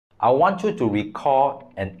I want you to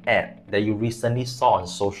recall an ad that you recently saw on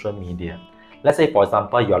social media. Let's say, for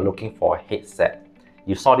example, you are looking for a headset.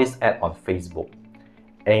 You saw this ad on Facebook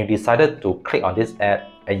and you decided to click on this ad,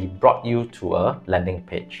 and it brought you to a landing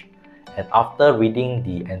page. And after reading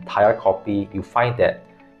the entire copy, you find that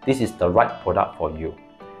this is the right product for you.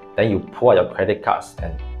 Then you pull out your credit cards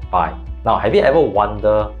and buy. Now, have you ever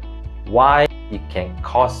wondered why it can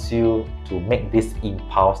cause you to make this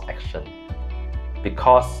impulse action?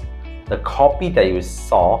 Because the copy that you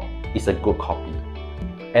saw is a good copy.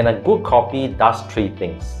 And a good copy does three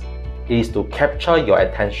things. It is to capture your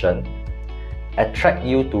attention, attract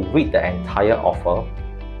you to read the entire offer,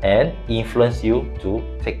 and influence you to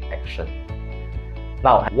take action.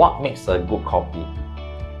 Now, what makes a good copy?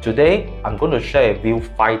 Today, I'm going to share with you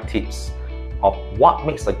 5 tips of what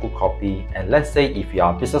makes a good copy. And let's say if you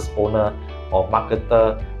are a business owner or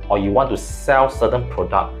marketer, or you want to sell certain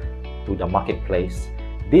product to the marketplace,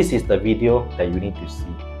 this is the video that you need to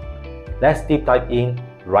see. Let's deep dive in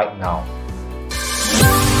right now.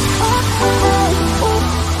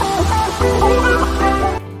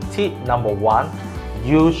 Tip number 1,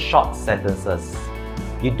 use short sentences.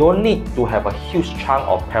 You don't need to have a huge chunk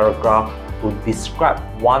of paragraph to describe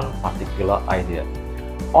one particular idea.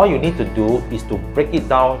 All you need to do is to break it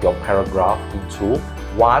down your paragraph into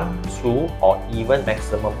 1, 2, or even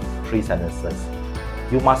maximum 3 sentences.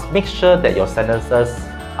 You must make sure that your sentences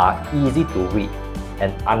are easy to read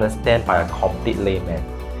and understand by a complete layman,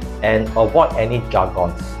 and avoid any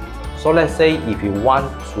jargons. So let's say if you want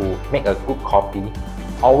to make a good copy,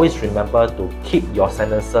 always remember to keep your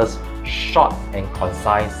sentences short and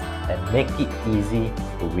concise and make it easy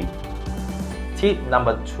to read. Tip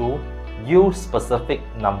number 2, use specific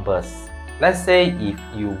numbers. Let's say if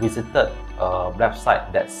you visited a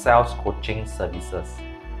website that sells coaching services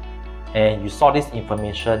and you saw this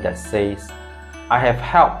information that says, I have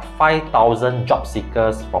helped 5,000 job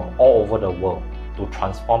seekers from all over the world to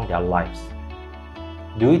transform their lives.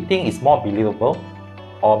 Do you think it's more believable?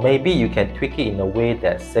 Or maybe you can tweak it in a way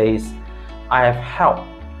that says, I have helped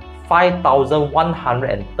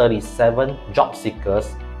 5,137 job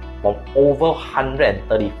seekers from over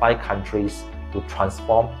 135 countries to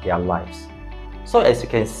transform their lives. So as you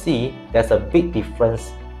can see, there's a big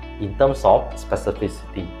difference in terms of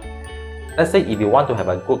specificity. Let's say if you want to have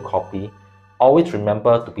a good copy, always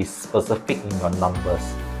remember to be specific in your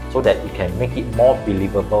numbers so that you can make it more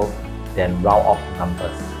believable than round off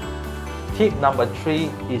numbers. Tip number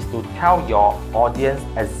 3 is to tell your audience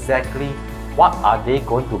exactly what are they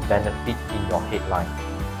going to benefit in your headline.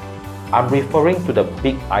 I'm referring to the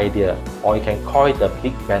big idea, or you can call it the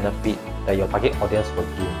big benefit that your target audience will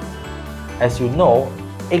gain. As you know,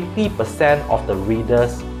 80% of the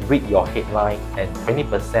readers read your headline and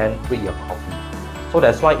 20% read your copy. So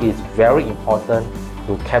that's why it's very important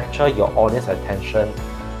to capture your audience attention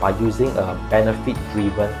by using a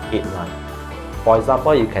benefit-driven headline. For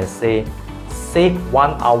example, you can say, save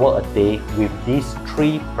 1 hour a day with these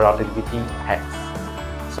 3 productivity hacks.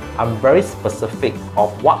 So I'm very specific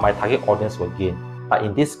of what my target audience will gain, but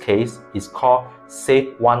in this case, it's called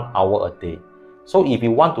save 1 hour a day. So if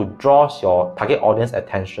you want to draw your target audience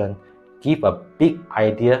attention, give a big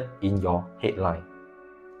idea in your headline.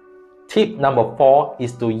 Tip number 4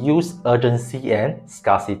 is to use urgency and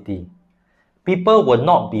scarcity. People will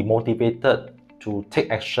not be motivated to take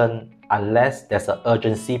action unless there's an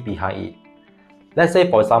urgency behind it. Let's say,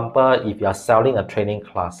 for example, if you are selling a training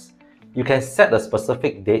class, you can set a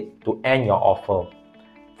specific date to end your offer.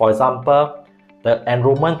 For example, the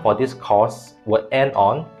enrollment for this course will end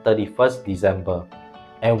on 31st December,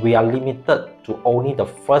 and we are limited to only the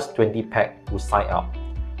first 20 pack to sign up.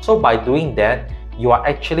 So by doing that, you are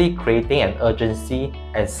actually creating an urgency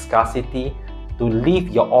and scarcity to leave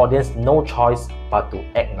your audience no choice but to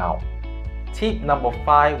act now. Tip number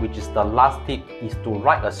 5, which is the last tip, is to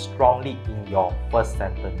write a strongly in your first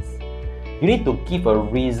sentence. You need to give a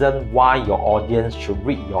reason why your audience should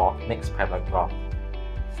read your next paragraph.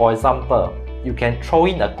 For example, you can throw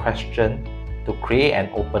in a question to create an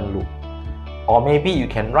open loop. Or maybe you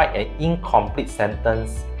can write an incomplete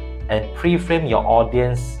sentence and pre-frame your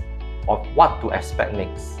audience of what to expect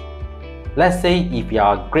next. Let's say if you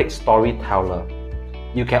are a great storyteller,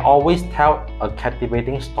 you can always tell a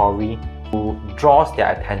captivating story to draw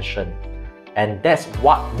their attention, and that's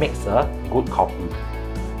what makes a good copy.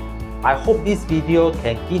 I hope this video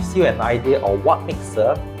can give you an idea of what makes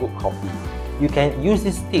a good copy. You can use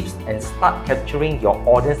these tips and start capturing your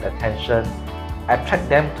audience attention, attract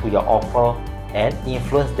them to your offer, and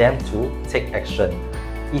influence them to take action.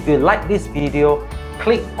 If you like this video,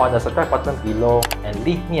 click on the subscribe button below and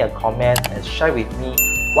leave me a comment and share with me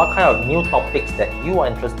what kind of new topics that you are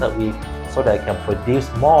interested with so that I can produce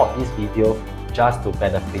more of this video just to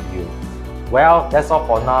benefit you. Well, that's all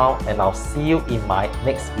for now, and I'll see you in my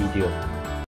next video.